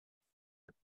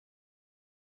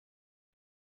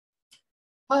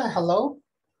Hi, hello.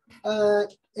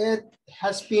 It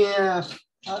has been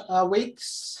a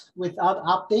weeks without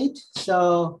update,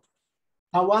 so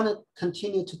I want to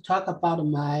continue to talk about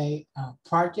my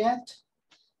project.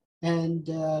 And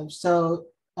so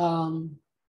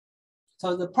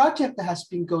the project has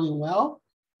been going well,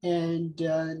 and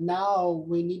now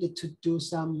we needed to do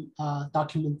some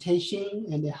documentation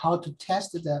and how to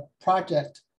test the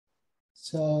project.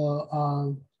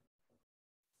 So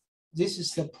this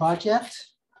is the project.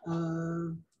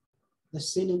 The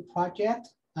Cilium project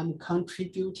I'm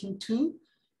contributing to,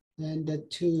 and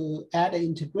to add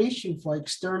integration for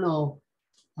external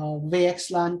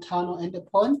VXLAN Tunnel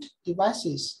Endpoint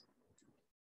devices.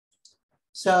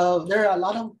 So there are a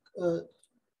lot of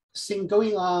things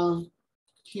going on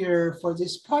here for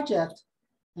this project,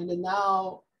 and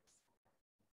now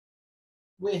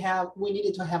we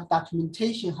needed to have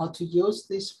documentation how to use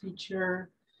this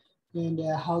feature and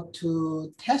how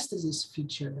to test this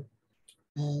feature.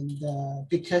 And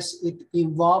because it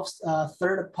involves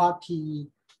third-party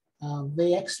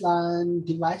VXLAN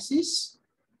devices,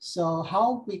 so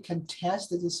how we can test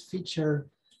this feature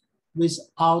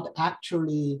without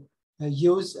actually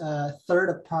use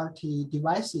third-party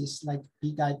devices like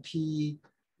BIG-IP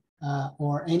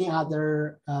or any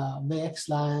other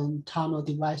VXLAN tunnel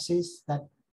devices that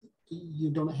you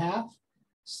don't have.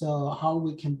 So how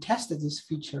we can test this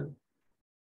feature.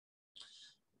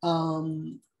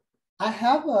 I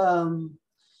have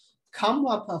come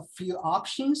up a few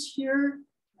options here.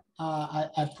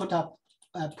 I put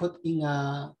in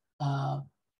a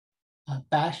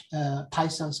bash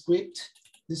Python script.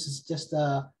 This is just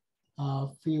a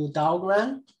few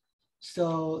diagram.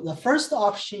 So the first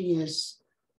option is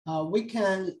we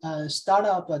can start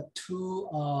up two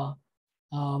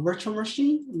virtual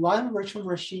machine. One virtual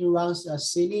machine runs a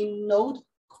Cilium node,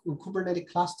 Kubernetes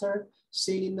cluster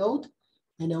Cilium node.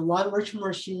 And then one virtual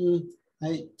machine,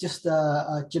 just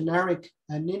a generic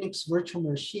Linux virtual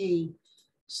machine.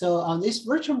 So on this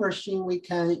virtual machine, we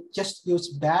can just use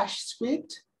bash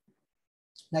script,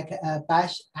 like a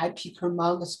bash IP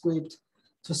command script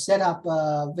to set up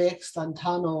a VXLAN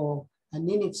tunnel, a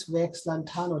Linux VXLAN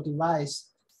tunnel device.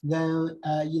 Then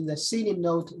in the Cilium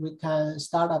node, we can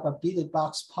start up a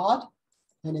BitBox pod,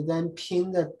 and then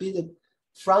pin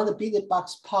from the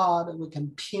BitBox pod, we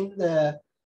can pin the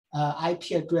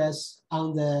IP address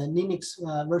on the Linux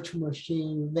virtual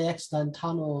machine VXLAN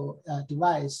tunnel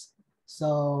device.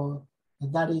 So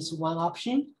that is one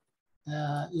option.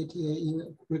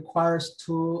 It requires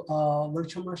two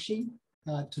virtual machine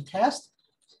to test.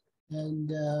 And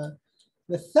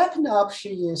the second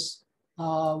option is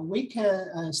we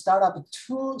can start up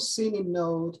two Cilium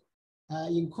node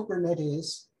in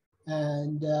Kubernetes,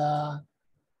 and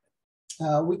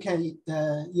we can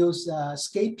use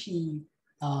Scapy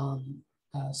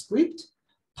script,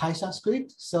 Python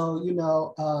script. So you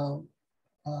know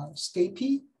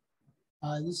Scapy.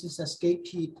 This is a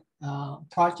Scapy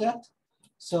project.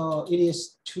 So it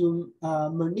is to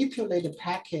manipulate the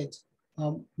packet,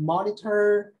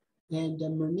 monitor and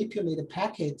manipulate the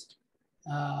packet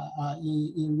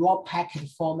in raw packet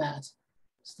format.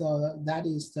 So that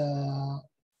is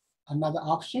another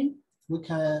option. We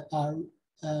can.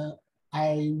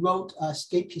 I wrote a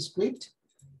Scapy script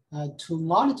to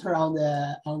monitor on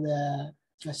the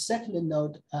second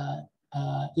node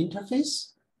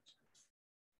interface,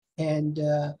 and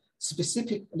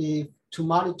specifically to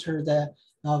monitor the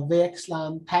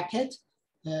VXLAN packet.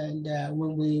 And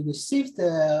when we receive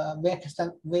the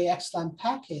VXLAN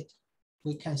packet,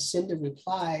 we can send a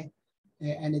reply,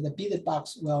 and the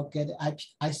BitBox will get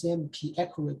ICMP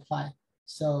echo reply.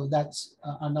 So that's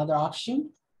another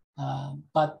option,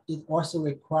 but it also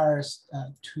requires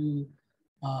a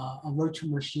virtual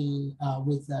machine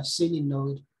with a Cilium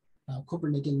node,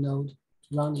 Kubernetes node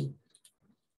running.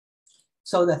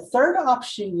 So the third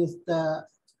option is the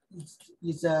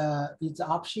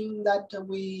option that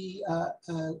we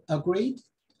agreed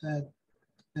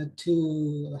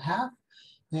to have,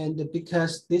 and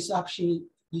because this option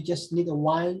you just need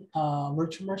one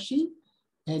virtual machine,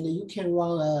 and you can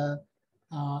run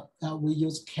we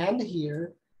use canned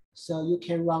here, so you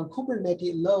can run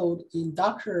Kubernetes load in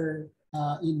Docker.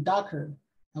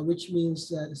 Which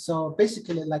means so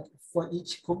basically, like for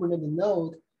each Kubernetes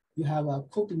node, you have a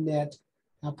Kubernetes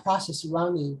process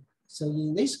running. So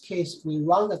in this case, we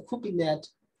run the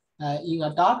Kubernetes in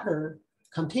a Docker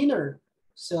container.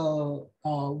 So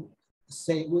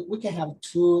say we can have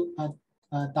two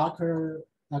Docker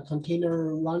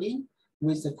container running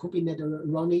with the Kubernetes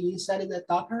running inside the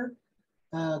Docker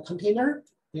container,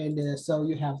 and so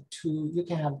you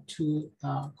can have two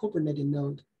Kubernetes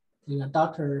node in a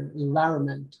Docker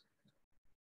environment.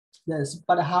 Yes,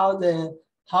 but how the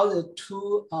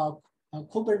two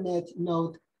Kubernetes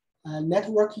node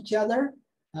network each other.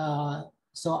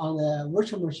 So on the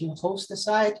virtual machine host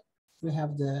side, we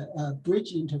have the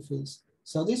bridge interface.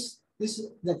 So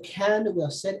the CAN will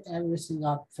set everything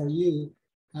up for you,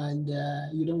 and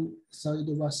you don't. So it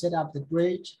will set up the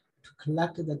bridge to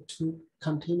collect the two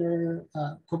container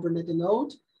Kubernetes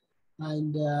node,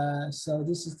 and so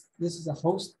this is a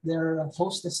host their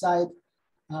host side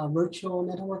virtual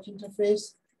network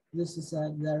interface. This is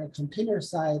their container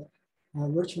side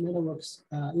virtual networks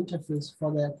interface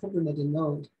for the Kubernetes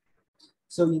node.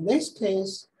 So in this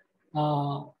case,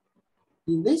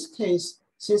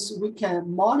 since we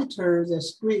can monitor the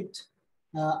script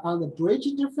on the bridge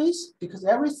interface, because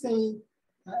every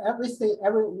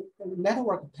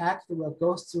network packet will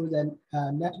go through the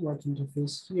network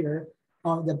interface here,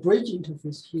 or the bridge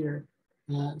interface here.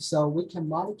 So we can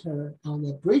monitor on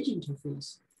the bridge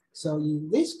interface. So in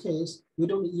this case, we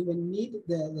don't even need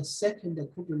the second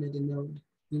Kubernetes node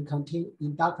in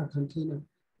Docker container.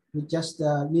 We just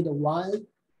need one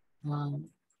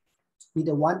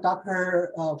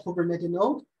Docker Kubernetes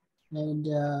node, and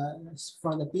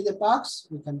from the build box,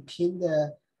 we can pin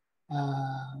the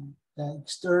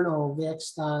external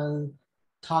VXLAN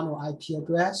tunnel IP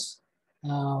address.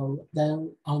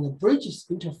 Then on the bridges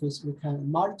interface, we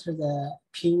can monitor the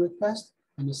ping request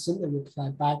and send the reply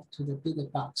back to the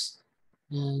build box.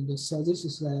 And so this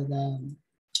is the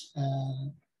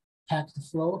packet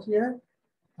flow here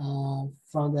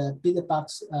from the build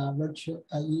box virtual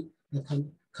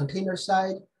container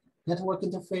side network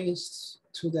interface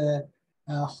to the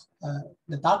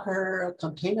Docker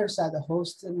container side, the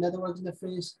host network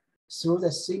interface through the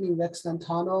Cilium VXLAN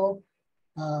tunnel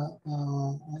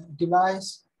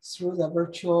device, through the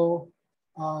virtual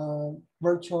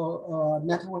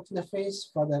network interface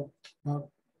for the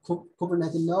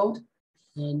Kubernetes node,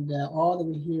 and all the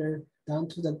way here down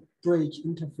to the bridge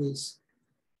interface.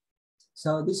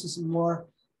 So this is more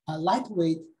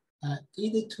lightweight,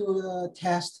 easy to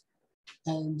test,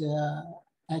 and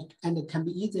it can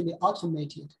be easily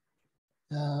automated.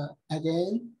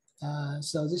 Again,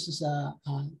 so this is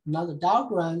another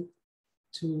diagram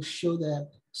to show the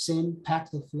same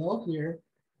packet flow here.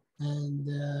 And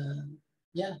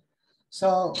yeah,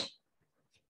 so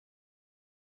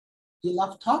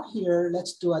enough talk here,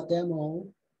 let's do a demo.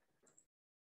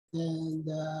 And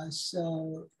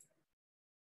so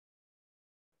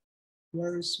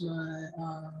where's my,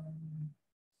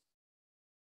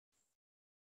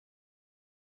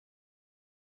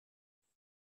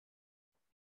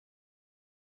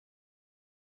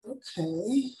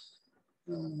 okay.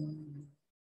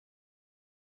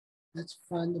 Let's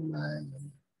find my,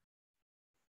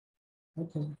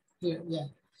 okay, here, yeah.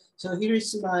 So here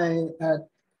is my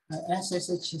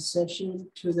SSH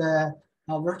session to the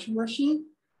virtual machine.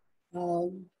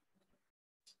 So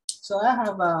I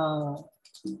have a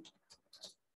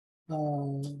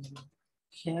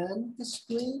CAN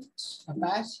script, a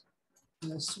bash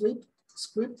script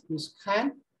with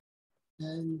CAN,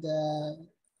 and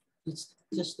it's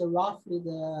just roughly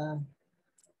the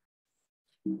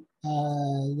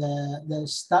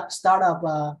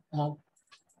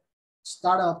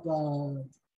startup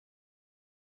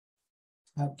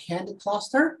CAN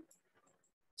cluster.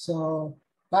 So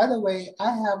by the way,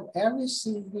 I have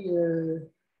everything here.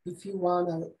 If you want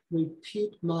to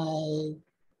repeat my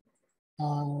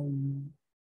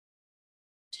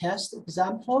test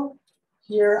example,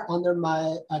 here under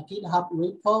my GitHub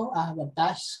repo, I have a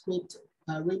bash script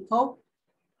repo.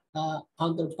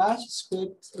 Under bash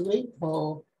script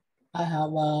repo, I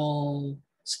have a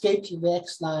Scapy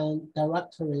VXLAN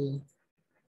directory.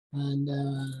 And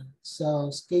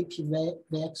so Scapy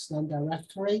VXLAN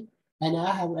directory. And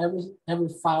I have every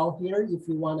file here if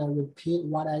you want to repeat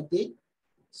what I did.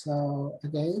 So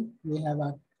again, we have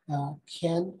a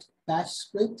CAN bash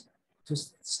script to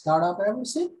start up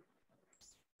everything.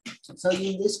 So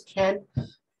in this CAN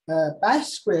bash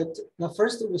script,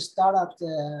 first we start up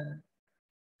the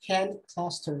CAN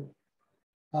cluster.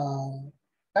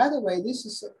 By the way, this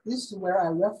is where I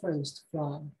referenced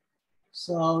from.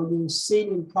 So in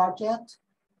Cilium project,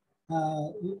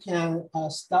 you can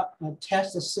test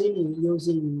the Cilium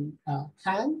using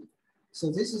CAN.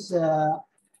 So this is a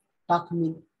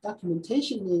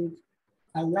documentation link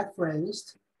I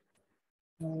referenced.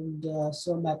 And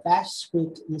so my bash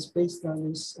script is based on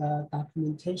this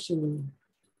documentation,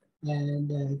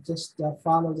 and just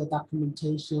follow the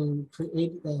documentation,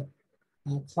 create the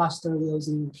cluster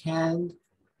using CAN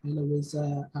and with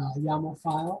a YAML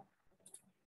file.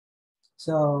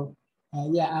 So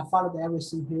yeah, I followed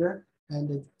everything here,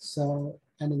 and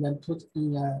then put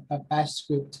in a bash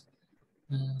script.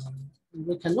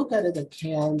 we can look at it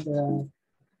again.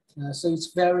 So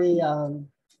it's very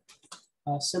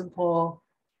simple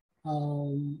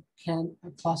CAN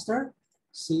cluster.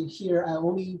 See here, I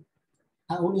only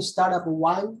start up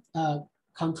one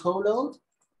control node,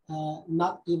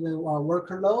 not even a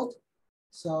worker node.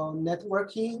 So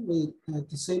networking, we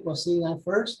disable Cilium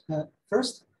first,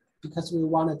 because we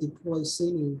want to deploy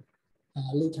Cilium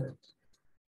later,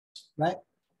 right?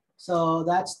 So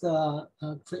that's the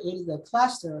create the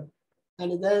cluster.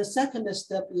 And then second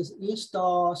step is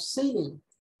install Cilium.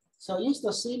 So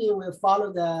install Cilium will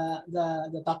follow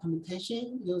the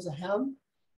documentation, use Helm.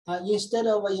 Instead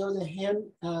of using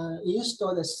Helm,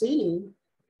 install the Cilium,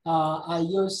 I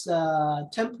use a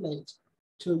template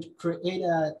to create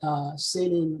a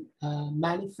Cilium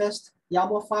manifest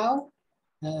YAML file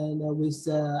and with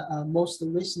the most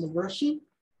recent version.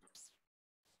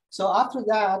 So after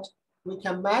that, we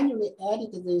can manually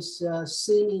edit this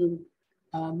Cilium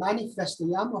manifest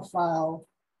YAML file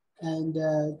and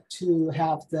to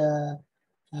have the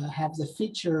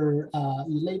feature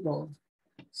labeled.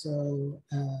 So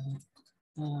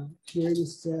here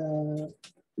is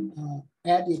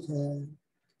edit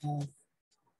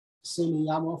Cilium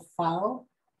YAML file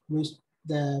with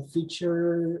the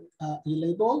feature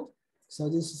labeled. So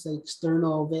this is the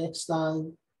external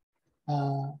VXLAN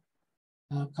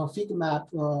config map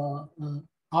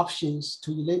options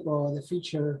to enable the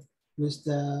feature with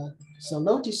the, so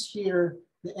notice here,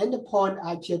 the endpoint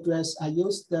IP address, I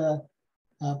use the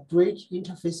bridge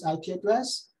interface IP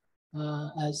address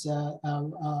as a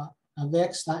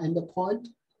VXLAN endpoint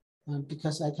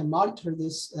because I can monitor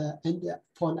this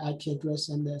endpoint IP address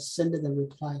and send the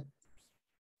reply.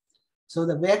 So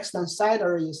the VXLAN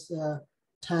CIDR is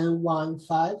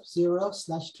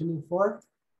 10150/24.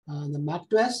 The MAC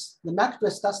address. The MAC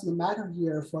address doesn't matter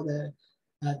here for the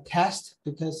test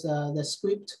because the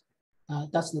script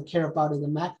doesn't care about the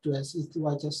MAC address. It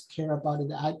will just care about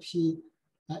the IP,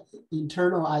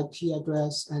 internal IP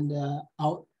address and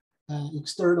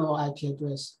external IP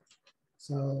address.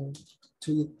 So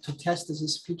to test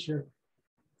this feature.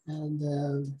 And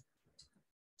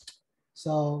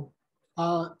so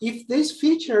if this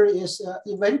feature is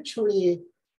eventually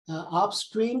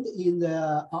upstreamed in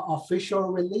the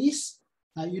official release,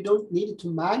 you don't need to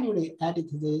manually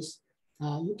edit this.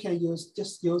 You can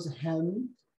just use Helm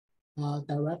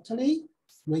directly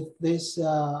with this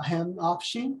Helm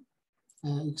option,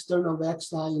 external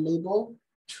VXLAN label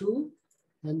true,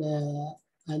 and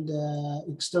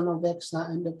external VXLAN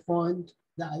endpoint,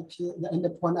 the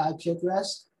endpoint IP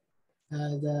address,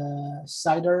 the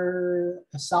CIDR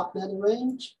subnet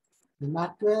range, the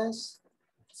MAC address.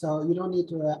 So you don't need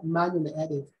to manually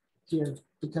edit here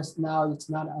because now it's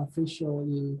not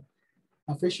officially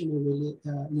released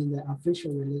in the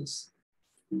official release.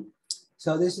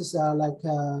 So this is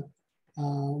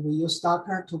we use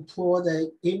Docker to pull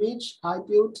the image I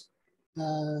built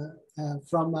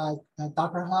from my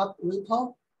Docker Hub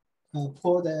repo,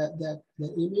 pull the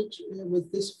image with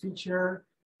this feature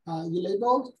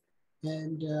enabled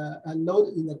and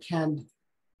load in the canned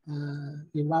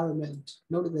environment,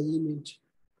 load the image.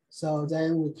 So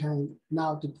then we can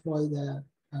now deploy the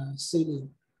Cilium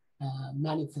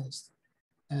manifest.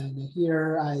 And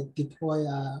here I deploy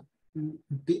a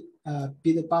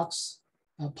bitbox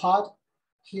pod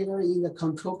here in the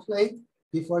control plane.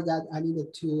 Before that, I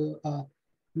needed to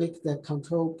make the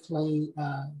control plane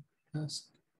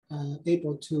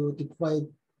able to deploy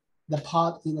the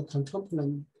pod in the control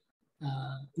plane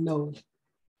node.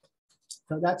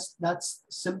 So that's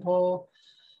simple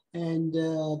and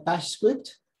bash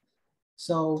script.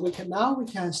 So we can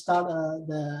start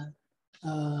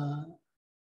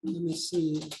let me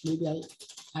see, maybe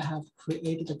I have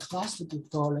created a cluster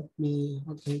before. Let me,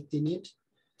 okay, delete.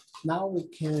 Now we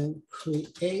can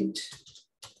create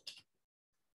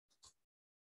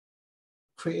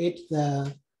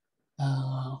the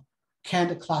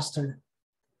canned cluster.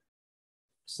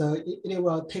 So it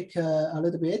will take a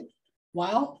little bit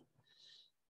while.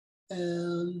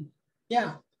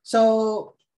 Yeah,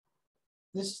 so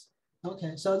this,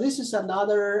 okay, so this is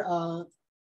another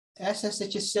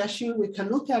SSH session. We can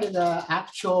look at the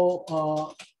actual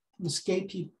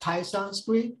Scapy Python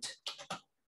script.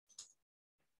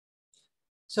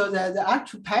 So the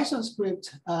actual Python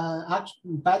script,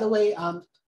 by the way,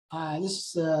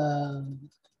 this is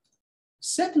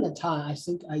second time I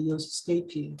think I used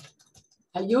Scapy.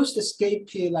 I used the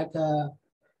Scapy like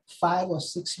 5 or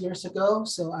 6 years ago,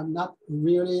 so I'm not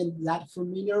really that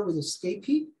familiar with the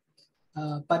Scapy,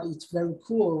 but it's very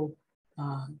cool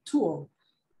tool.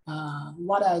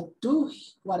 What I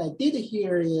did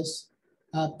here is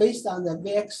based on the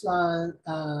VXLAN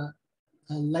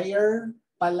layer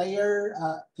by layer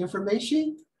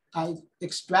information. I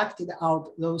extracted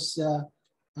out those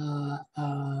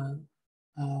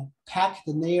packed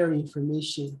layer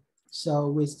information. So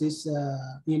with this,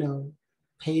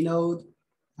 payload,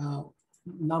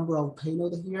 number of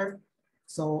payload here.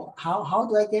 So how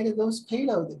do I get those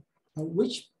payload?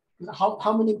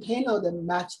 How many payload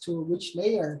match to which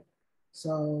layer?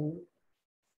 So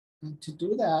to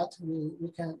do that, we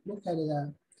can look at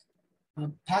it,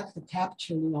 packet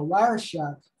capture in a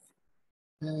Wireshark,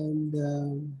 and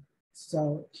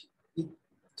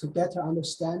to better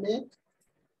understand it.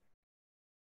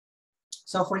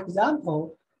 So for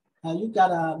example, you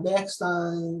got a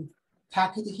VXLAN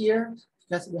packet here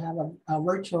because we have a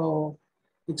virtual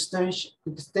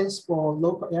extensible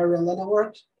local area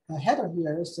network header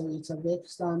here. So it's a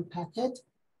VXLAN packet.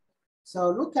 So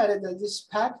look at it, this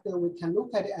packet, we can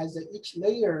look at it as each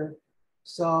layer.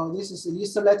 So this is the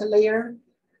Ethernet layer,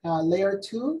 layer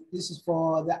 2. This is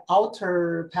for the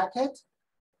outer packet.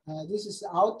 This is the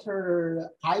outer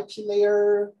IP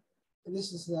layer.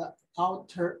 This is the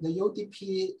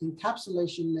UDP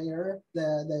encapsulation layer,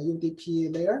 the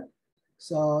UDP layer.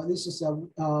 So this is a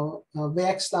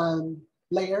VXLAN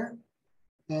layer.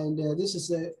 And this is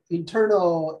the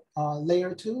internal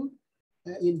layer 2,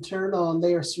 internal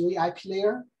layer 3 IP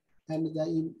layer, and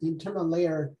the internal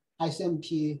layer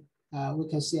ICMP we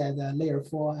can see at the layer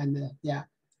 4, and yeah.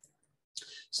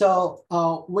 So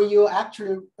when you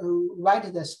actually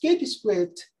write the Scapy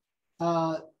script,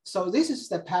 so this is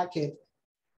the packet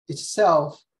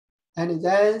itself, and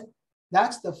then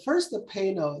that's the first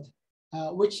payload,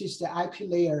 which is the IP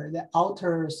layer, the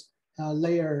outer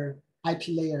layer IP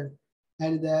layer,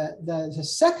 and the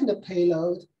second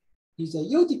payload is a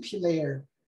UDP layer.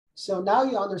 So now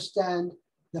you understand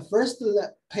the first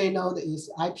payload is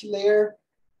IP layer,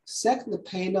 second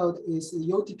payload is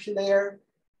UDP layer,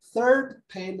 third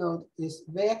payload is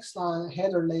VXLAN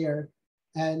header layer,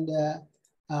 and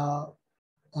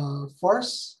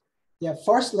fourth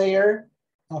layer,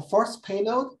 fourth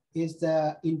payload is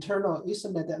the internal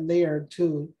Ethernet layer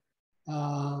 2.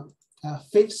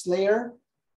 Fifth layer,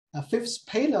 fifth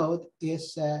payload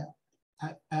is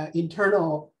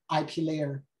internal IP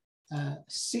layer.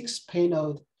 Sixth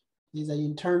payload is an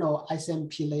internal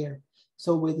ICMP layer.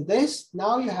 So with this,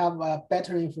 now you have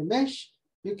better information.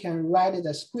 You can write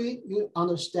the script. You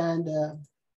understand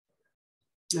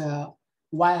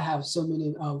why I have so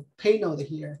many payload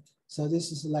here. So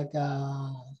this is like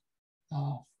a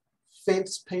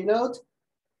fifth payload.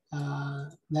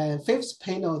 Then fifth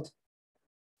payload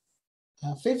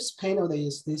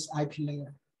is this IP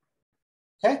layer.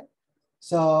 Okay,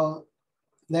 so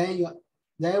then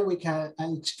we can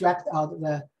extract out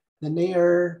the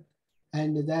layer,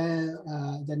 and then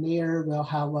the layer will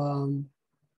have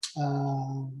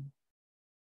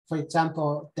for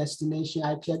example, destination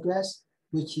IP address,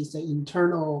 which is the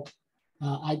internal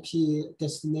IP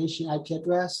destination IP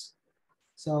address.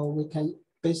 So we can,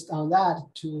 based on that,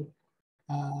 to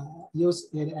use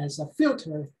it as a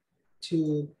filter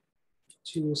to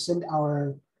send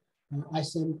our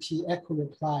ICMP echo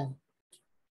reply.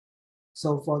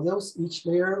 So for those, each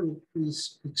layer, we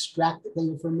extract the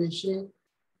information,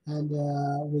 and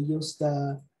we use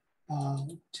the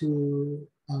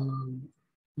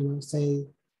say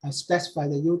specify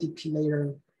the UDP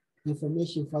layer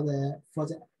information for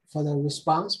the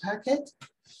response packet.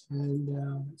 And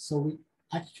so we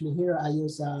actually here I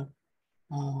use a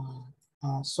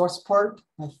source port.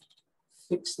 I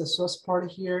fix the source port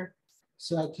here,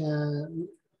 so I can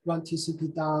run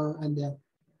TCP down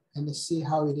and see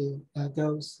how it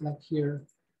goes. Like here,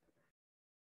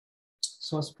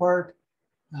 source port,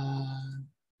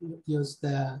 use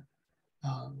the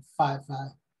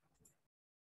 5.5.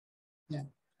 Yeah.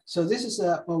 So this is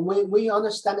when we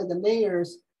understand the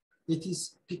layers, it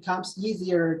becomes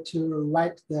easier to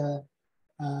write the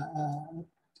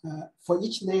for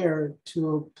each layer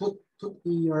to put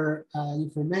in your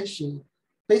information.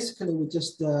 Basically, we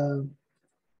just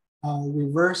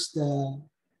reverse the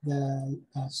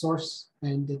source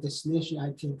and the destination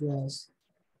IP address,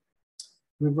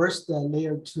 reverse the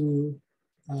layer 2,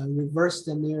 reverse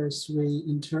the layer 3,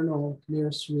 internal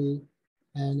layer 3,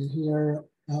 and here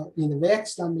in the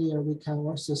VXLAN layer, we can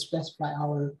also specify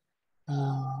our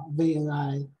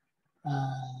VNI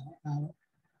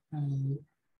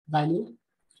value,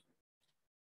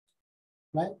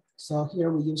 right? So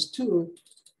here we use 2.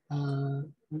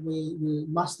 We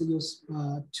must use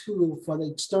 2 for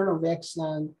the external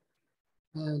VXLAN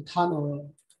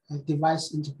tunnel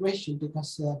device integration,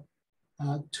 because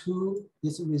 2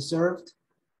 is reserved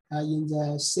in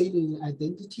the ceiling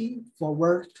identity for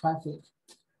word traffic.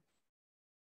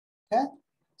 Okay,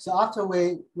 So after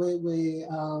we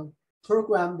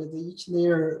program each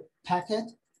layer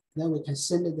packet, then we can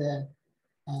send the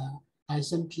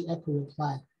SMP echo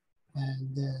reply,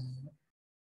 and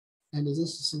this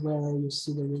is where you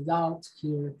see the result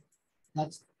here.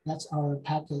 That's our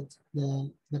packet,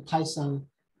 the Python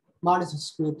monitor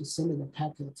script sending the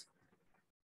packet.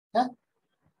 Okay,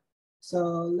 so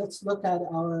let's look at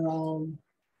our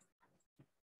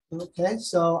okay.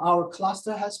 So our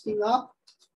cluster has been up,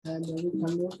 and we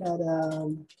can look at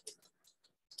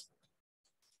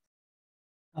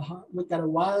we got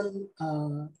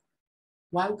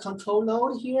one control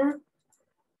node here,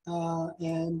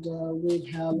 and we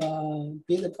have a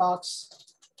build box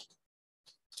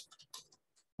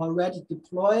already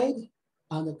deployed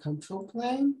on the control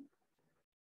plane,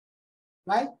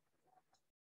 right?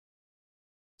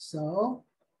 So,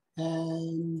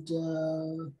 and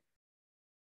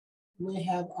we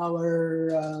have our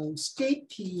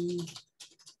Scapy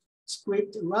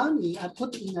script running. I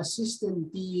put in a system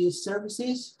B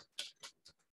services.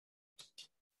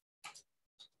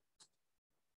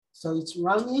 So it's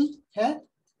running, okay?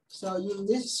 So in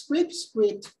this script,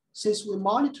 since we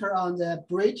monitor on the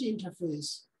bridge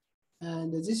interface,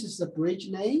 and this is the bridge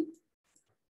name,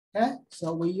 okay?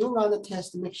 So when you run the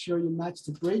test, make sure you match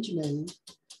the bridge name.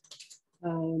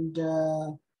 And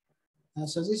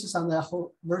so this is on the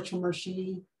whole virtual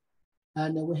machine.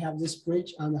 And we have this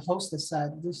bridge on the host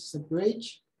side. This is the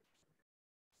bridge.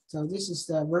 So this is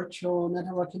the virtual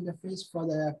network interface for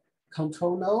the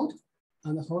control node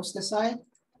on the host side.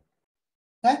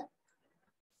 Okay.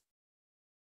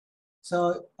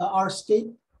 So our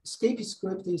Scapy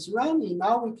script is running.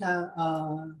 Now we can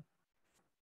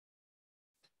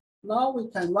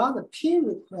run the pin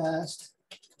request.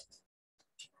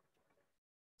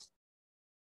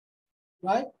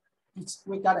 Right?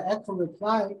 We got an echo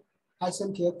reply,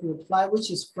 SMP echo reply, which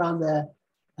is from the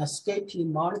Scapy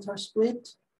monitor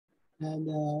script. And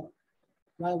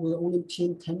right, we only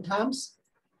pin 10 times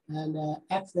and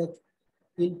exit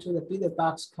into the build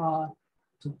box call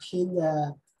to pin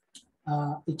the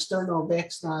external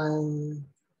VXLAN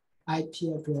IP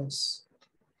address.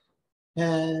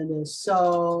 And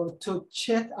so to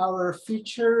check our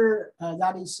feature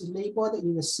that is labeled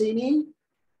in the ceiling,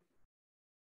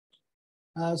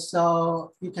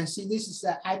 so you can see this is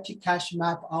the IP cache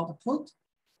map output.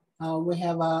 We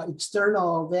have an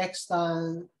external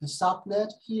VXLAN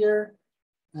subnet here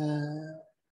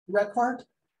record.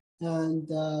 And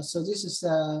so this is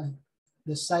the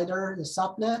CIDR, the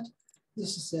subnet.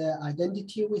 This is the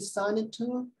identity we assigned it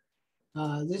to.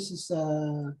 This is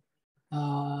a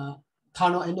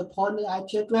tunnel endpoint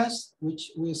IP address,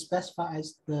 which we specify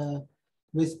as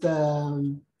with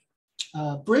the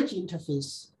bridge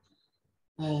interface.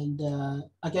 And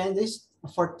again, this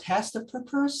for test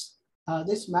purpose,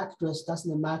 this MAC address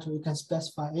doesn't matter. You can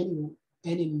specify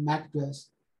any MAC address,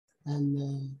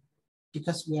 and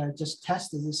because we are just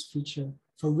testing this feature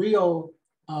for real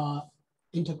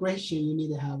integration, you need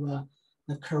to have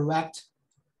the correct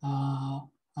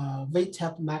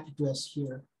VTAP MAC address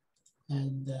here,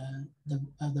 and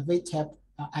the VTAP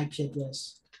IP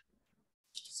address.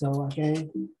 So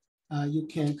again, you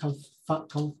can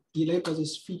enable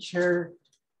this feature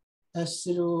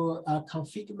through a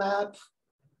config map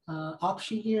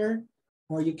option here,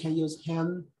 or you can use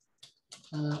ham,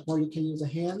 or you can use a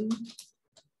ham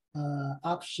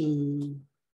option,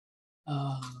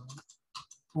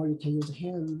 or you can use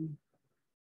ham,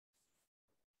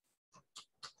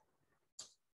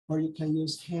 or you can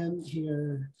use ham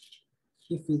here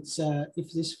if it's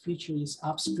if this feature is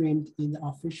upstreamed in the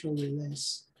official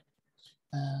release.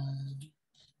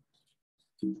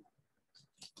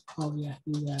 Oh yeah,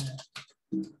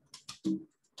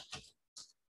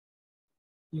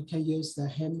 you can use the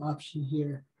ham option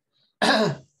here,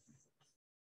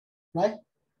 right?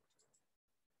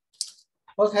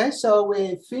 Okay, so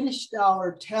we finished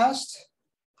our test,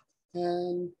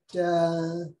 and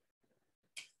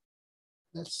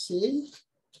let's see.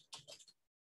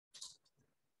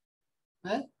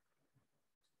 Right?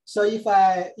 So if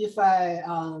I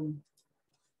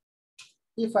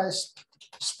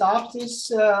stop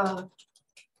this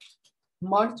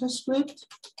monitor script,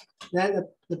 then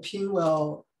the pin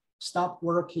will stop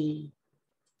working.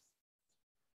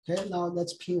 Okay, now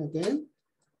let's pin again.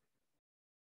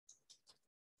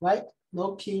 Right,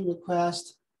 no pin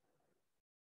request.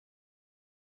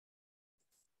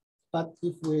 But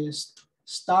if we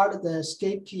start the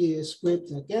Scapy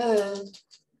script again,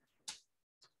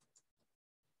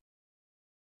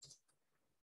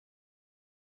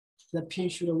 the pin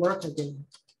should work again.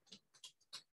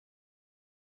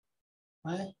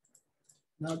 Right,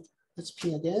 now let's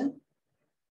pin again.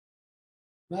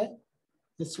 right?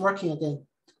 It's working again.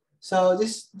 So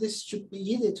this should be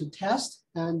easy to test,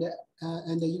 and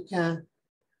you can,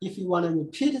 if you want to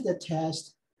repeat the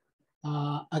test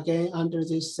again under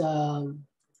this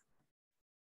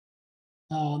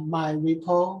my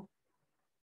repo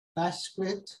bash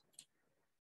script,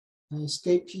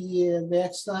 Scapy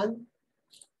VXLAN,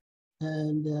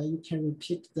 and you can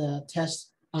repeat the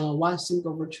test on one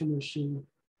single virtual machine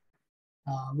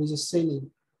with a Cilium.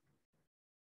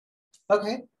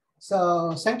 Okay,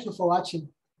 so thank you for watching.